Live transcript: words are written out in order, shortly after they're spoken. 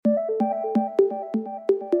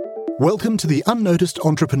Welcome to The Unnoticed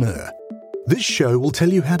Entrepreneur. This show will tell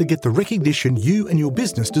you how to get the recognition you and your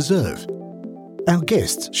business deserve. Our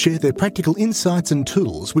guests share their practical insights and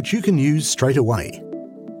tools which you can use straight away.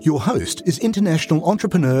 Your host is international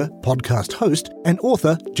entrepreneur, podcast host, and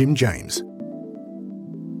author Jim James.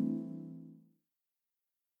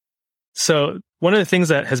 So one of the things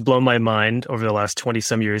that has blown my mind over the last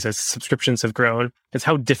 20-some years as subscriptions have grown is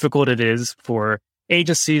how difficult it is for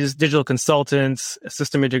agencies, digital consultants,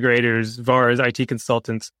 system integrators, VARs, IT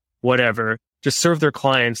consultants, whatever, to serve their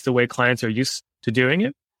clients the way clients are used to doing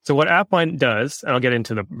it. So what AppWine does, and I'll get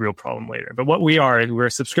into the real problem later, but what we're a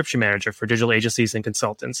subscription manager for digital agencies and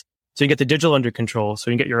consultants. So you get the digital under control, so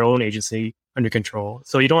you can get your own agency under control.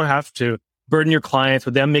 So you don't have to burden your clients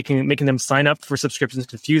with them making them sign up for subscriptions,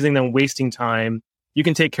 confusing them, wasting time. You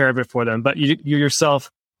can take care of it for them, but you yourself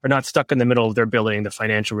are not stuck in the middle of their billing, the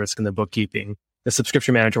financial risk, and the bookkeeping. The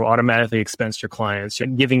subscription manager will automatically expense your clients,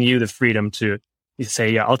 giving you the freedom to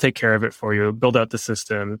say, yeah, I'll take care of it for you, build out the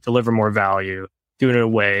system, deliver more value, do it in a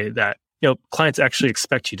way that clients actually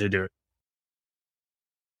expect you to do it.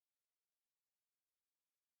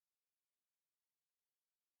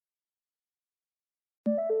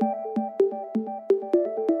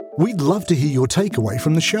 We'd love to hear your takeaway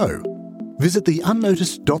from the show. Visit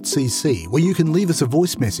theunnoticed.cc where you can leave us a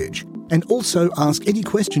voice message and also ask any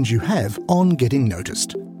questions you have on getting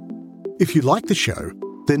noticed. If you like the show,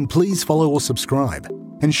 then please follow or subscribe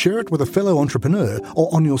and share it with a fellow entrepreneur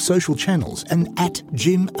or on your social channels and at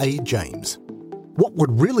Jim A. James. What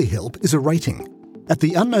would really help is a rating. At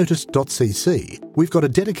theunnoticed.cc, we've got a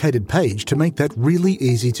dedicated page to make that really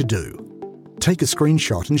easy to do. Take a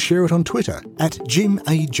screenshot and share it on Twitter at Jim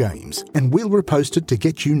A. James, and we'll repost it to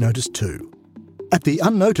get you noticed too. At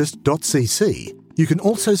theunnoticed.cc, you can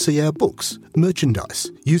also see our books,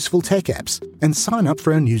 merchandise, useful tech apps, and sign up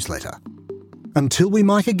for our newsletter. Until we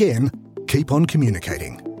mic again, keep on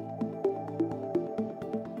communicating.